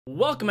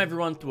Welcome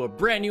everyone to a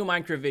brand new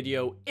Minecraft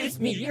video.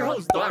 It's me, your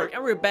host Dark,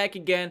 and we're back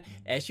again.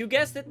 As you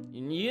guessed it,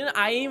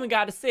 I ain't even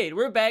gotta say it.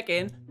 We're back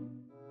in.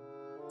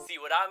 See,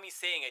 without me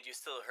saying it, you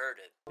still heard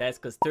it. That's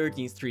because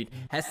 13th Street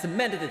has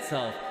cemented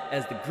itself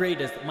as the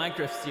greatest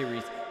Minecraft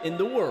series in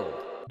the world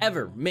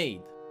ever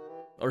made,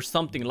 or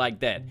something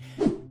like that.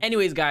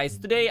 Anyways, guys,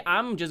 today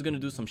I'm just gonna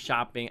do some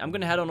shopping. I'm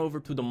gonna head on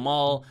over to the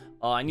mall.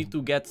 I need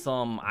to get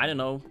some, I don't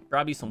know,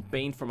 probably some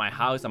paint for my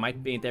house. I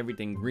might paint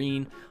everything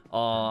green.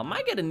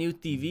 Might get a new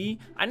TV.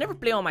 I never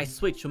play on my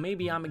Switch, so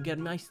maybe I'm gonna get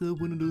myself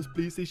one of those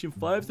PlayStation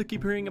 5s I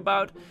keep hearing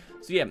about.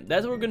 So yeah,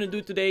 that's what we're gonna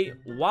do today.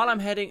 While I'm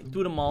heading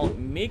to the mall,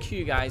 make sure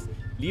you guys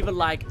leave a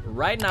like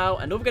right now.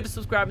 And don't forget to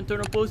subscribe and turn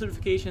on post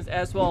notifications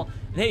as well.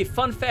 And hey,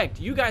 fun fact,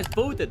 you guys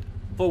voted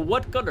for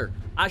what color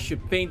I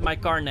should paint my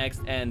car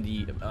next, and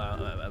the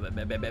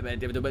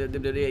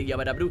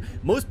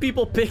most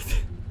people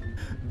picked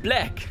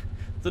black.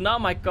 So now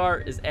my car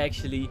is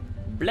actually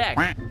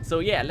black. So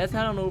yeah, let's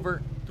head on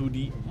over to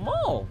the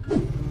mall.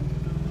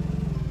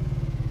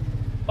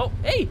 Oh,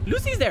 hey,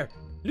 Lucy's there.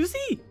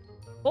 Lucy,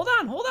 hold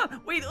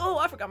on. Wait, oh,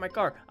 I forgot my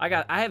car.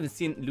 I haven't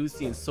seen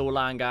Lucy in so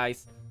long,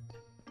 guys.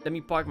 Let me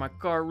park my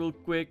car real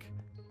quick.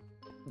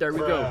 There we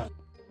go.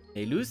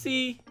 Hey,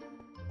 Lucy.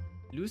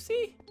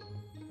 Lucy?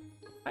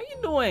 How you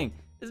doing?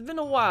 It's been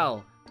a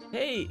while.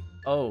 Hey.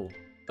 Oh,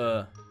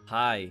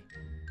 hi.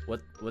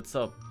 What's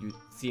up? You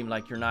seem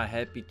like you're not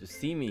happy to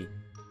see me.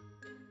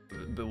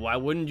 But why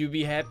wouldn't you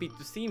be happy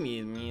to see me?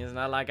 I mean, it's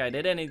not like I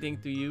did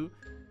anything to you,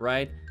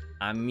 right?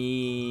 I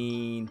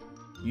mean,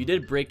 you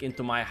did break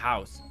into my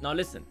house. Now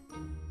listen,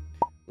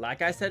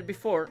 like I said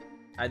before,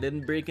 I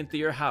didn't break into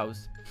your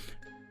house.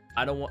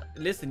 I don't want,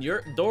 listen,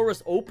 your door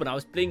was open. I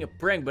was playing a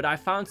prank, but I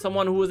found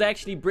someone who was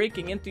actually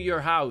breaking into your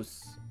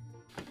house.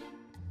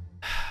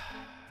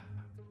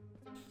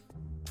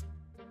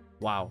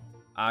 Wow,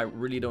 I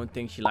really don't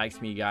think she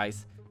likes me,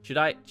 guys. Should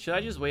I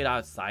just wait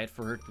outside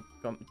for her to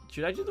come?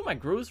 Should I just do my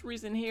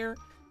groceries in here?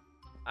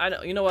 I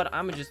don't, you know what?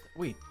 I'm gonna just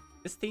wait.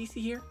 Is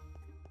Stacy here?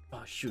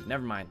 Oh shoot,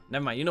 never mind.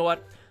 You know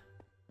what?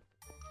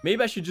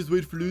 Maybe I should just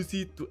wait for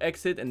Lucy to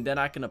exit and then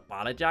I can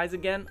apologize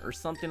again or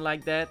something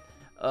like that.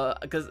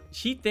 Because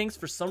she thinks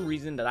for some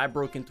reason that I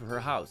broke into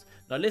her house.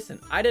 Now listen,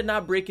 I did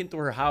not break into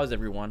her house,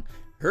 everyone.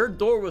 Her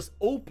door was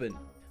open.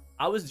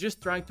 I was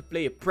just trying to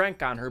play a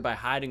prank on her by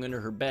hiding under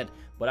her bed,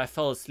 but I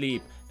fell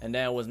asleep and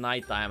then it was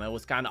nighttime. It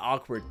was kind of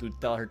awkward to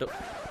tell her to...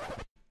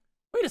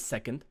 Wait a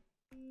second.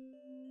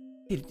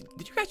 Did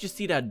you guys just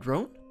see that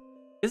drone?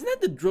 Isn't that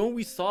the drone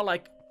we saw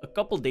like a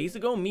couple days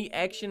ago? Me,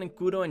 Action, and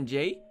Kudo and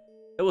Jay?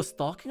 That was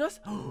stalking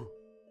us?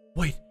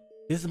 Wait,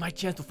 this is my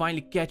chance to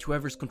finally catch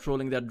whoever's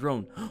controlling that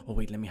drone. Oh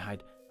wait, let me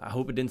hide. I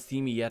hope it didn't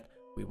see me yet.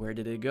 Wait, where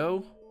did it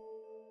go?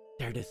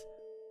 There it is.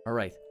 All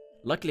right.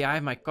 Luckily, I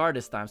have my car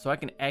this time, so I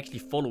can actually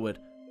follow it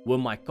with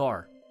my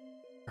car.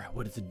 All right,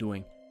 what is it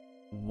doing?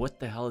 What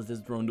the hell is this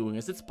drone doing?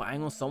 Is it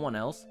spying on someone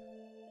else?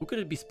 Who could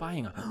it be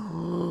spying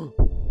on?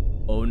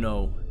 Oh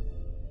no,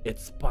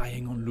 it's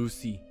spying on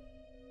Lucy.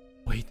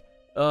 Wait,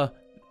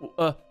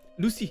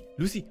 Lucy.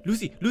 Wait,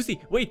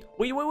 Lucy.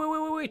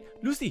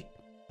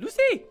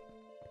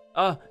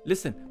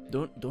 Listen,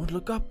 don't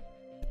look up.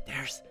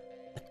 There's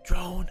a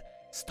drone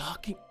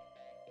stalking.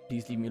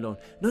 Please leave me alone.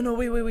 No,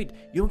 wait.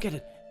 You don't get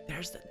it.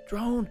 There's the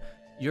drone.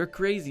 You're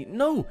crazy.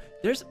 No,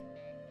 there's...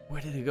 Where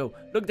did it go?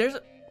 Look, there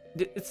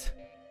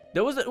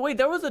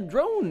was a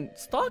drone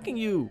stalking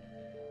you.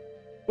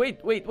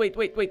 Wait.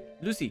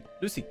 Lucy.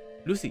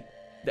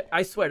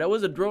 I swear, that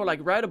was a drone like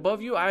right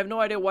above you. I have no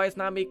idea why it's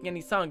not making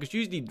any sound, because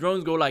usually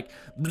drones go like...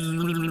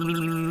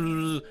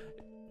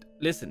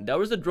 Listen, there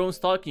was a drone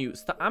stalking you.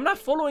 I'm not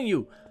following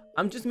you.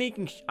 I'm just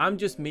making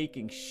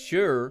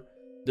sure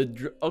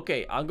the...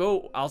 Okay,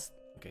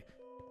 okay.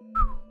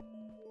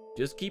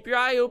 Just keep your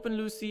eye open,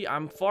 Lucy.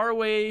 I'm far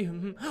away.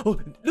 Oh,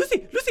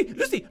 Lucy!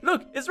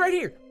 Look, it's right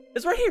here.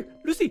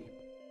 Lucy.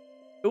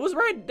 It was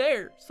right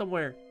there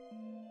somewhere.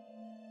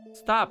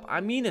 Stop. I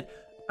mean it.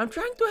 I'm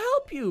trying to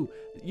help you.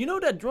 You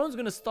know that drone's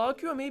gonna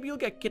stalk you and maybe you'll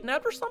get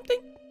kidnapped or something?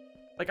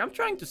 Like, I'm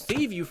trying to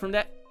save you from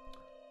that.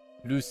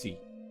 Lucy,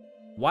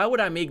 why would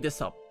I make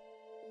this up?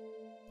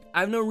 I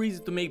have no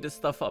reason to make this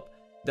stuff up.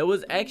 There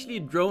was actually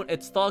a drone.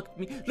 It stalked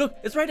me. Look,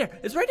 it's right there.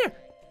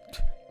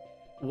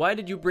 Why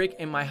did you break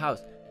in my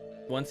house?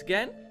 Once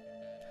again,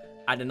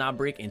 I did not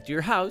break into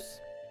your house.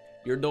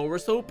 Your door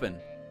was open.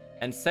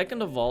 And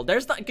second of all,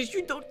 there's not, because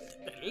you don't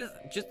listen.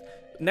 Just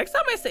next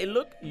time I say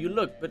look, you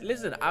look. But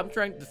listen, I'm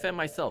trying to defend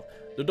myself.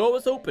 The door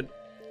was open.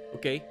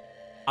 Okay,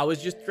 I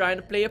was just trying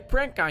to play a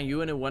prank on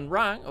you and it went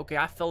wrong. Okay,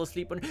 I fell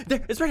asleep on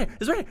there. It's right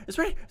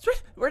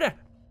there.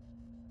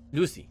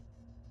 Lucy,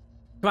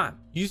 come on,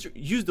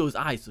 use those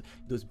eyes,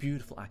 those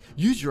beautiful eyes.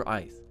 Use your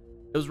eyes.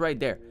 It was right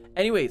there.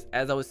 Anyways,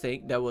 as I was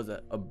saying, there was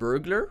a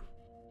burglar.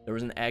 There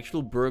was an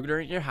actual burglar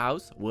in your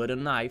house with a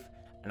knife,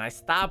 and I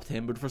stopped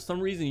him, but for some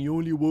reason you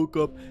only woke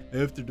up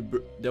after the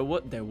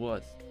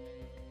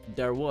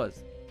there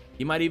was.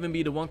 He might even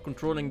be the one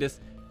controlling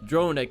this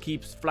drone that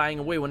keeps flying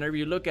away whenever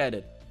you look at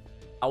it.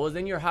 I was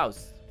in your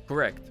house,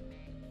 correct,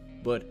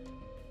 but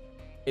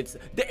It's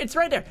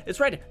right there. It's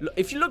right there. Look,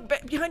 if you look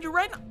back behind you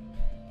right now.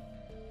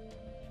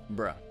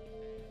 Bruh.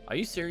 Are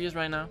you serious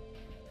right now?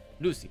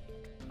 Lucy,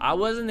 I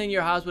wasn't in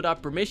your house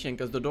without permission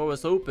because the door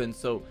was open.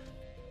 So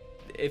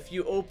if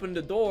you open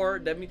the door,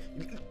 that means...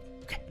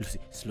 Okay, Lucy,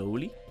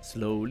 slowly. It's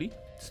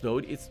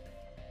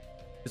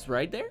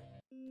right there.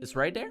 It's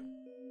right there.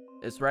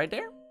 It's right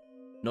there.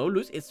 No,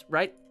 Lucy, it's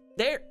right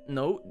there.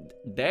 No,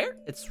 there.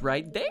 It's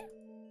right there.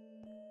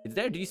 It's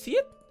there. Do you see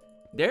it?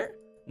 There.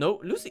 No,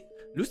 Lucy.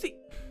 Lucy.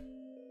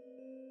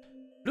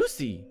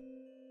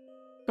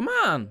 Come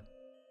on.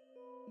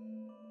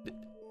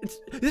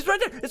 It's right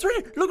there. It's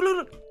right there.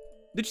 Look.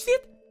 Did you see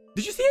it?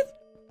 Did you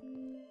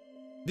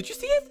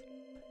see it?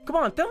 Come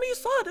on, tell me you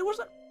saw it. It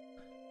wasn't.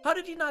 How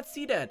did you not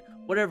see that?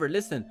 Whatever.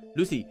 Listen,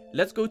 Lucy,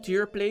 let's go to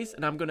your place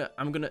and I'm gonna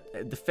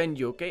defend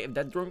you, okay? If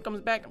that drone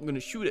comes back, I'm gonna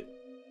shoot it.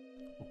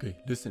 Okay,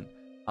 listen.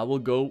 I will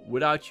go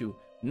without you.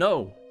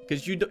 No,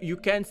 because you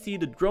can't see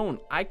the drone.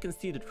 I can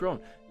see the drone.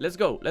 Let's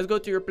go. Let's go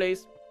to your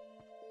place.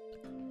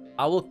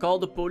 I will call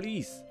the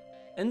police.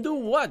 And do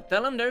what?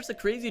 Tell them there's a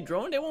crazy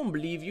drone? They won't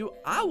believe you.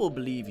 I will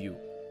believe you.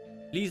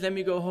 Please let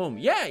me go home.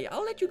 Yeah,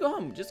 I'll let you go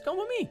home. Just come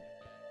with me.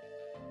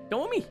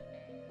 Come with me.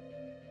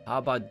 How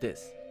about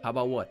this? How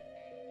about what?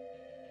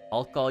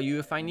 I'll call you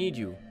if I need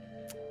you.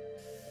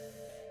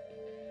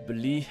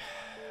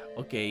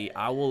 Okay,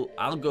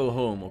 I'll go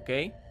home,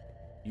 okay?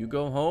 You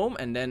go home,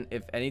 and then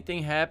if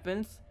anything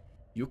happens,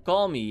 you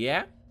call me,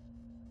 yeah?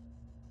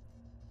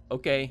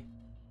 Okay,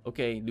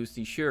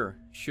 Lucy, sure.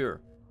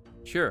 Sure.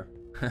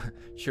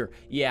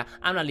 Yeah,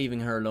 I'm not leaving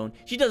her alone.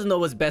 She doesn't know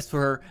what's best for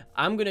her.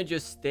 I'm gonna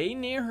just stay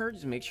near her,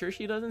 just make sure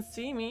she doesn't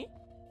see me.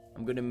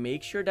 I'm gonna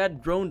make sure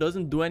that drone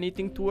doesn't do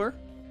anything to her.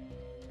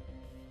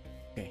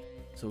 Okay,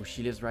 so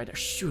she lives right there.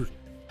 Shoot,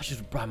 I should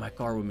have brought my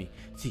car with me.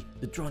 See,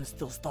 the drone is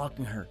still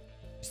stalking her.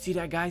 You see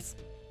that, guys?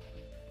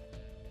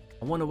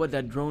 I wonder what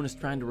that drone is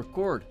trying to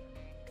record.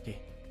 Okay,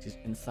 she's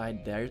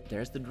inside there.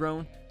 There's the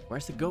drone.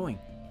 Where's it going?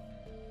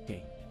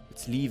 Okay,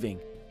 it's leaving.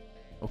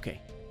 Okay.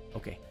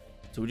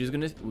 So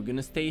we're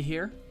gonna stay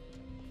here.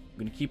 We're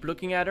gonna keep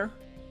looking at her.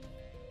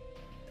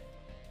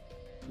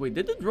 Wait,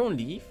 did the drone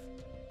leave?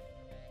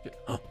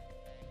 Oh.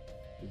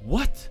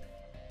 What?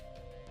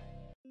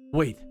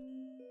 Wait.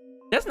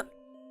 That's not...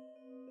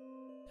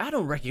 I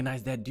don't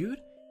recognize that dude.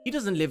 He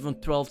doesn't live on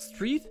 12th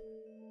Street.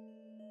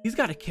 He's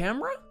got a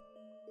camera?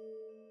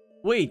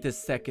 Wait a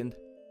second.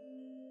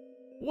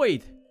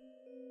 Wait.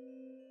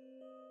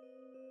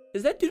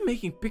 Is that dude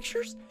making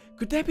pictures?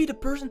 Could that be the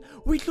person?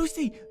 Wait,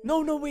 Lucy.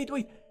 No, wait.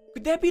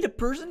 Could that be the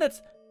person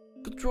that's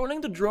controlling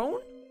the drone?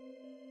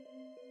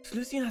 Does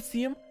Lucy not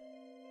see him?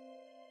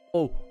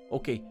 Oh,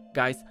 okay,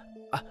 guys.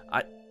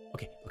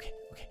 Okay.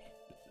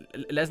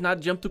 Let's not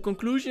jump to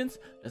conclusions.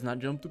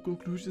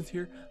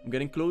 Here. I'm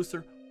getting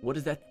closer. What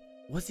is that?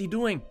 What's he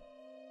doing?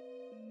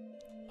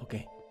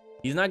 Okay.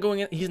 He's not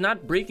going in. He's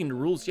not breaking the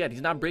rules yet. He's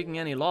not breaking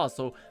any laws,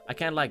 so I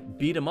can't like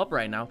beat him up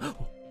right now.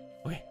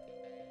 Okay.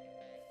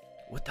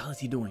 What the hell is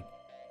he doing?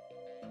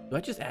 Do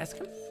I just ask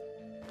him?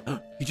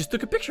 He just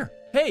took a picture.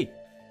 Hey,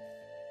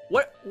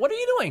 what are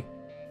you doing?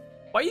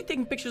 Why are you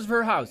taking pictures of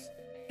her house?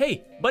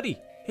 Hey, buddy.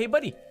 Get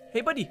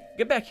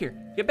back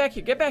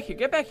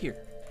here.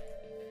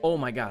 Oh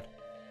my God.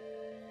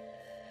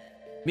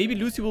 Maybe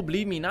Lucy will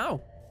believe me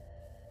now.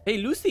 Hey,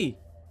 Lucy.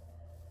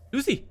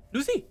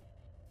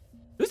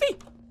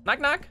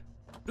 Knock.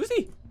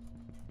 Lucy.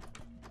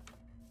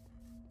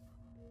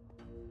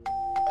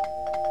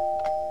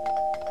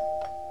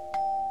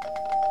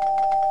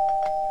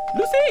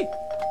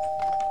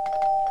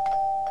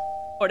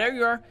 Oh, there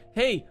you are.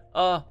 Hey,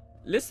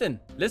 listen.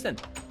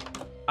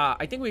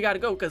 I think we gotta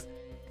go because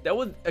that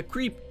was a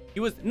creep.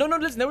 Listen,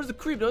 there was a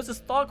creep. There was a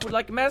stalker with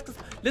like a mask.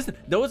 Listen,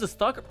 there was a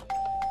stalker.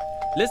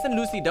 Listen,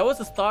 Lucy, there was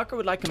a stalker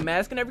with like a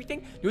mask and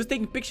everything. He was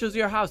taking pictures of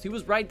your house. He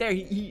was right there.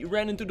 He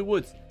ran into the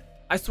woods.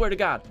 I swear to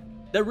God,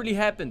 that really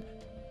happened.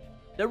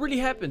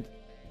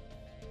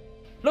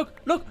 Look.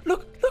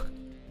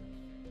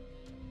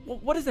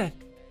 What is that?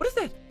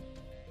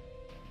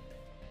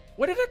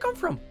 Where did that come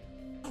from?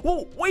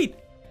 Whoa, wait.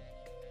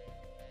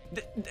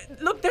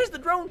 Look, there's the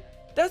drone.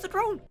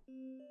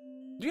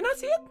 Do you not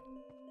see it?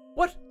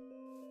 What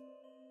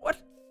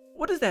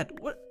is that?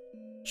 What?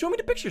 Show me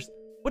the pictures.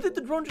 What did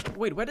the drone just...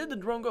 Wait, where did the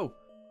drone go?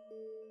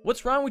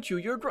 What's wrong with you?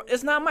 Your drone...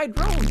 It's not my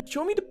drone.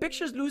 Show me the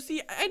pictures,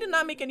 Lucy. I did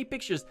not make any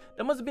pictures.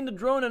 That must have been the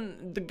drone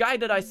and the guy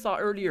that I saw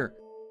earlier.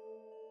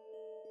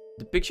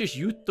 The pictures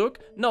you took?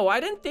 No, I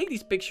didn't take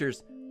these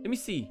pictures. Let me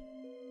see.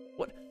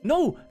 What?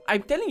 No,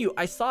 I'm telling you,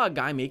 I saw a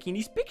guy making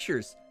these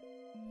pictures.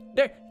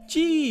 There.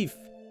 Chief.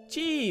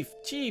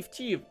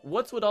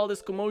 What's with all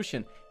this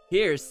commotion?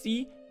 Here,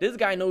 see? This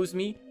guy knows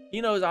me.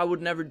 He knows I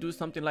would never do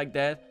something like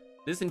that.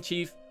 Listen,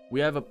 Chief, we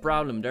have a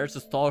problem. There's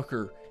a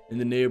stalker in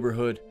the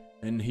neighborhood,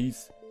 and he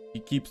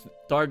keeps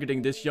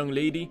targeting this young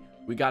lady.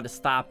 We gotta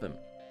stop him.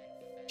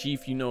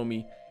 Chief, you know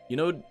me. You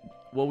know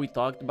what we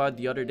talked about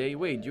the other day?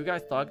 Wait, you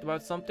guys talked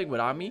about something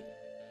without me?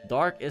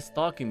 Dark is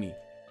stalking me.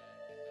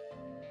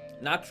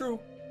 Not true.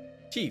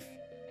 Chief,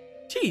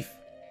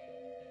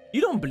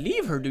 you don't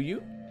believe her, do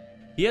you?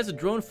 He has a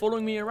drone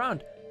following me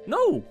around.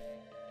 No!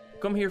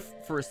 Come here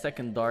for a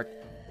second, Dark.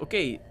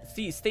 Okay,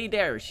 see, stay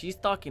there. She's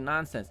talking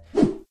nonsense.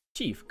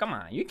 Chief, come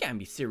on. You can't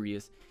be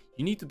serious.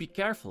 You need to be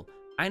careful.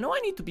 I know I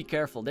need to be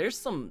careful. There's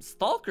some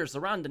stalkers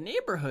around the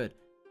neighborhood.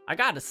 I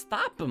gotta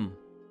stop them.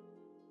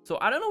 So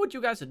I don't know what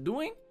you guys are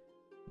doing.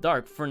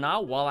 Dark, for now,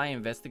 while I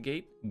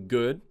investigate,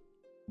 good.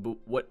 But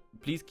what?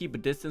 Please keep a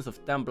distance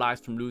of 10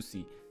 blocks from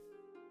Lucy.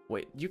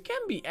 Wait, you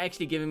can't be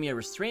actually giving me a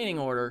restraining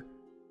order.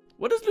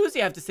 What does Lucy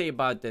have to say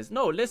about this?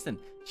 No, listen.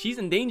 She's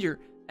in danger,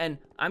 and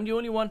I'm the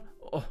only one.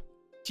 Oh,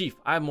 Chief,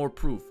 I have more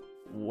proof.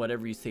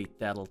 Whatever you say,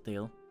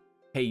 Tattletale.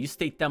 Hey, you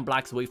stay 10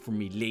 blocks away from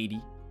me,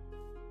 lady.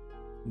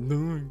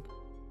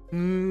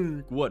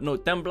 What? No,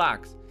 10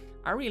 blocks.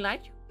 I really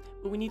like you,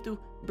 but we need to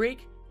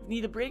break. We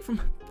need a break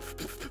from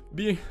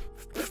being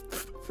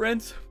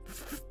friends.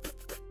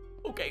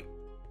 Okay.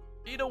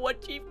 You know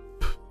what, Chief?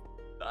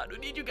 I don't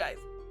need you guys.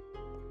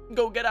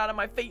 Go get out of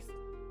my face.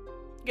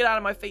 Get out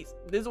of my face.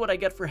 This is what I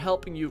get for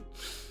helping you.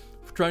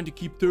 For trying to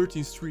keep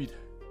 13th Street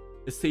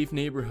a safe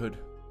neighborhood.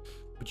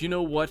 But you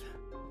know what?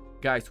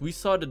 Guys, we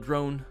saw the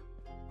drone.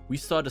 We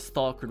saw the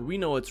stalker. We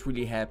know what's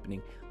really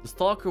happening. The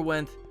stalker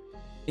went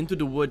into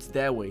the woods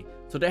that way.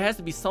 So there has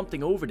to be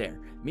something over there.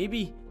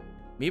 Maybe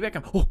I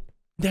can... Oh,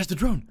 there's the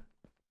drone.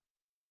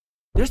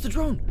 There's the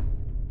drone.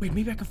 Wait,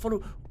 maybe I can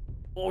follow...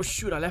 Oh,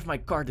 shoot, I left my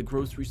car at the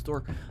grocery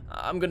store.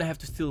 I'm gonna have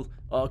to steal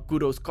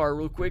Kudo's car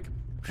real quick.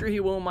 I'm sure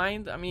he won't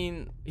mind. I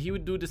mean, he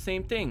would do the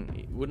same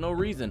thing with no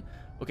reason.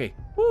 Okay.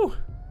 Woo.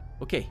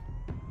 Okay.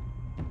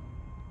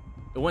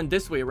 It went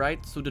this way,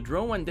 right? So the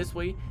drone went this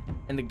way.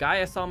 And the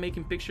guy I saw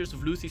making pictures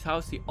of Lucy's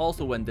house, he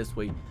also went this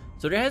way.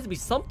 So there has to be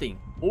something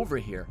over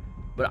here.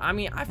 But I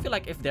mean, I feel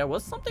like if there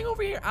was something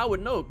over here, I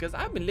would know. Because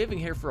I've been living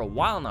here for a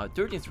while now.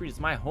 13th Street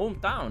is my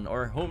hometown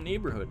or home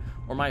neighborhood.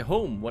 Or my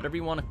home, whatever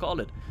you want to call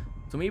it.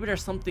 So maybe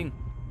there's something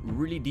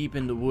really deep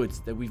in the woods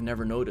that we've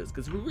never noticed.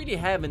 Because we really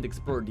haven't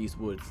explored these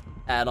woods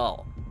at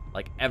all.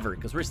 Like ever.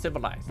 Because we're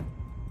civilized.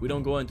 We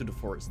don't go into the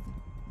forest.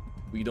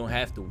 We don't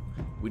have to.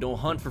 We don't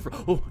hunt for...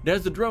 Oh,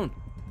 there's the drone.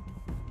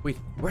 Wait,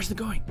 where's it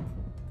going?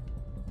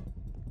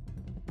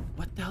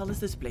 What the hell is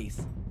this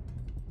place?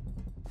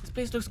 This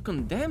place looks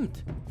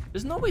condemned.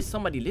 There's no way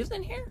somebody lives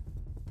in here.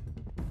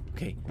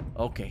 Okay,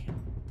 okay.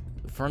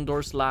 The front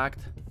door's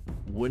locked.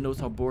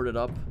 Windows are boarded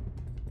up.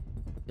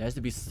 There has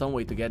to be some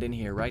way to get in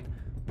here, right?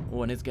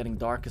 Oh, and it's getting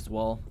dark as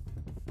well.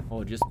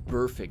 Oh, just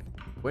perfect.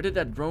 Where did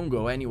that drone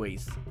go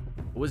anyways?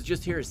 It was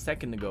just here a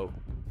second ago.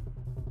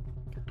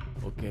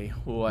 Okay.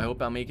 Oh, I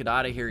hope I'll make it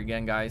out of here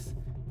again, guys.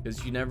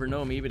 Because you never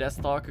know. Maybe that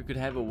stalker could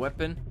have a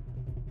weapon.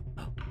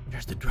 Oh,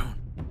 there's the drone.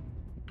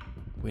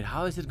 Wait,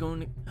 how is it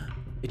going to...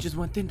 It just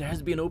went in. There has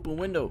to be an open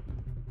window.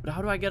 But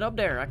how do I get up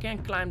there? I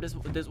can't climb this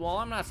wall.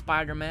 I'm not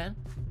Spider-Man.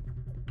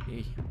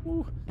 Okay.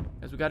 Woo.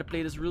 Guys, we gotta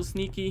play this real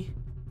sneaky.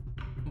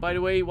 By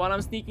the way, while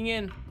I'm sneaking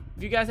in,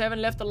 if you guys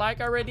haven't left a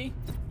like already,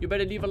 you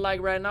better leave a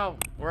like right now.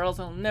 Or else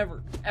I'll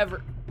never,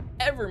 ever,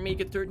 ever make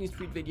a 13th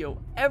Street video.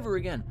 Ever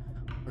again.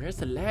 Oh,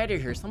 there's a ladder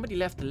here. Somebody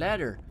left a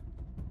ladder.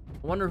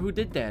 I wonder who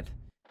did that.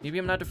 Maybe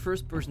I'm not the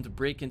first person to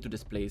break into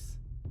this place.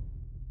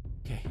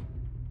 Okay.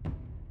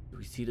 Do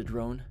we see the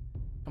drone?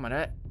 Come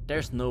on,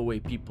 there's no way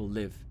people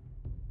live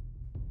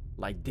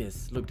like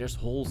this. Look, there's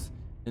holes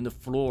in the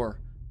floor.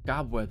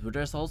 Cobwebs, but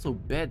there's also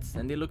beds,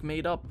 and they look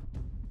made up.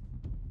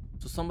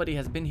 So somebody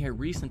has been here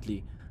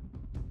recently.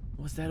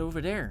 What's that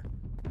over there?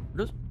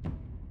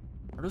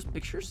 Are those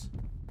pictures?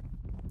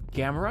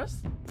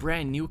 Cameras?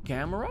 Brand new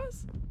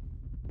cameras?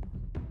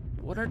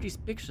 What are these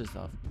pictures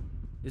of?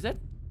 Is that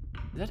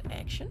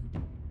Action?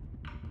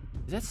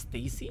 Is that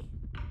Stacy?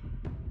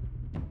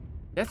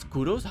 That's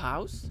Kudo's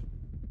house?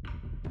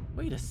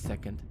 Wait a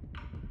second.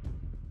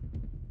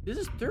 This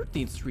is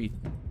 13th Street.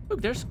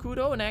 Look, there's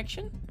Kudo in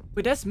Action.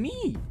 Wait, that's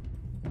me.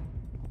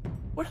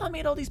 What the hell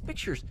made all these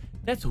pictures?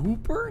 That's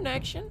Hooper in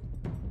Action?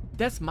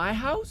 That's my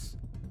house?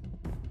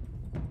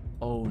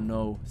 Oh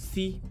no.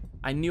 See?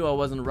 I knew I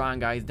wasn't wrong,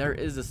 guys. There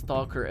is a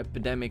stalker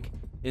epidemic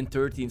in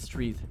 13th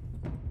Street.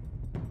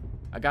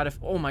 I got it.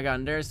 Oh my god,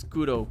 and there's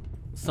Kudo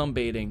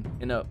sunbathing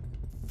in a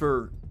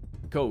fur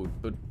coat.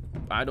 But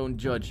I don't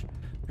judge.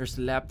 There's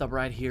a laptop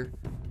right here.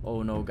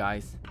 Oh no,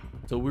 guys.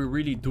 So we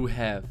really do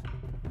have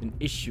an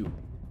issue.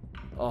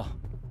 Oh,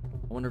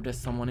 I wonder if there's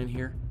someone in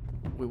here.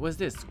 Wait, what's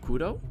this?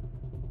 Kudo?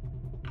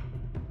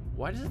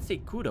 Why does it say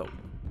Kudo?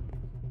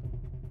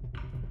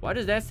 Why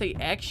does that say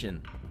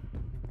Action?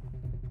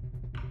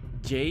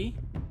 J?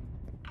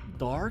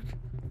 Dark?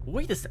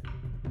 Wait a sec.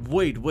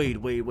 Wait.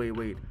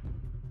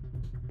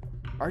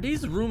 Are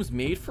these rooms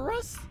made for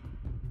us?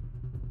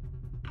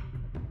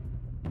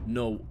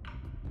 No.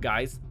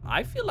 Guys,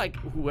 I feel like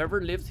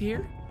whoever lives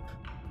here,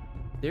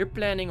 they're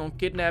planning on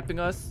kidnapping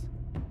us.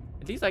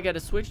 At least I get a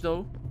switch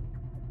though.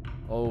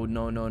 Oh,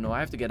 no. I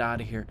have to get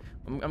out of here.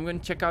 I'm gonna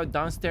check out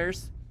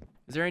downstairs.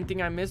 Is there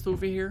anything I missed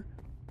over here?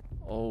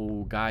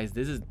 Oh, guys,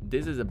 this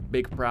is a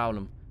big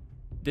problem.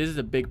 This is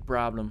a big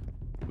problem.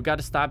 We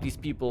gotta stop these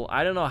people.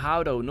 I don't know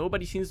how though.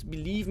 Nobody seems to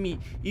believe me.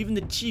 Even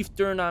the chief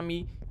turned on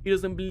me. He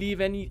doesn't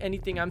believe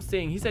anything I'm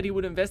saying. He said he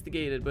would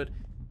investigate it, but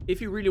if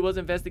he really was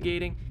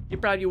investigating, he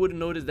probably would have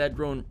noticed that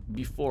drone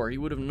before. He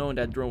would have known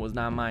that drone was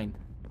not mine.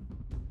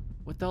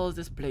 What the hell is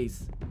this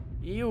place?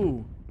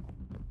 Ew.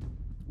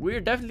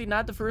 We're definitely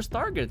not the first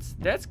targets.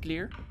 That's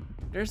clear.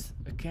 There's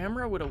a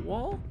camera with a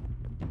wall.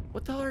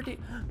 What the hell are they?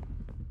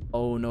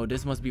 Oh no,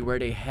 this must be where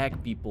they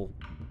hack people.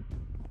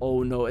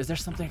 Oh no, is there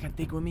something I can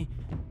take with me?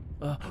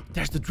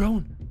 There's the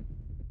drone.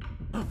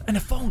 And a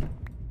phone.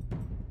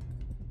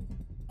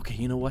 Okay,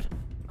 you know what?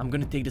 I'm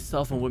gonna take the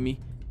cell phone with me.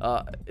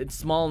 It's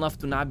small enough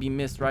to not be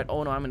missed, right?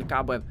 Oh no, I'm in a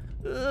cobweb.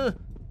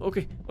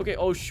 Okay,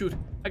 oh shoot.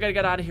 I gotta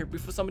get out of here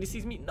before somebody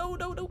sees me. No,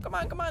 come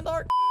on,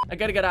 Dark. I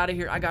gotta get out of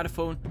here. I got a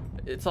phone.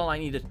 It's all I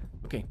needed.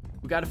 Okay,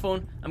 we got a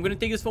phone. I'm gonna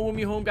take this phone with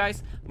me home,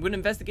 guys. I'm gonna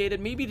investigate it.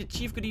 Maybe the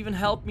chief could even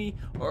help me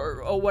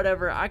or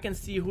whatever. I can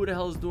see who the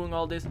hell is doing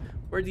all this.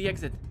 Where's the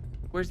exit?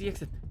 Where's the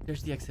exit?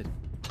 There's the exit.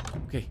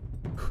 Okay.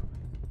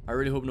 I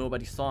really hope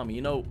nobody saw me.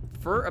 You know,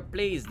 for a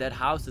place that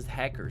houses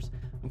hackers,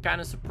 I'm kind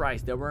of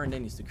surprised there weren't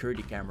any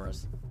security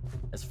cameras.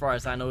 As far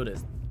as I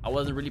noticed, I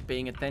wasn't really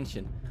paying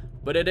attention.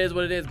 But it is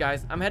what it is,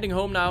 guys. I'm heading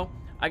home now.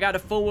 I got a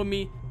phone with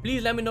me.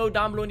 Please let me know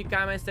down below in the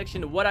comment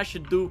section what I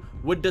should do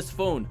with this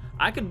phone.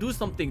 I could do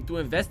something to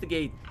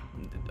investigate.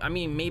 I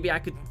mean, maybe I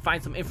could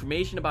find some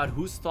information about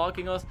who's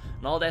stalking us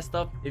and all that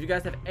stuff. If you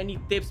guys have any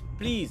tips,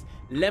 please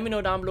let me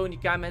know down below in the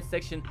comment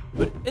section.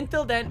 But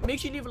until then, make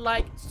sure you leave a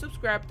like,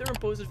 subscribe, turn on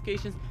post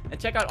notifications, and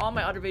check out all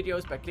my other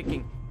videos by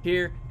clicking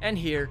here and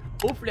here.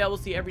 Hopefully I will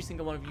see every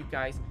single one of you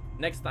guys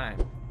next time.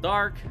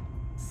 Dark,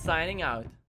 signing out.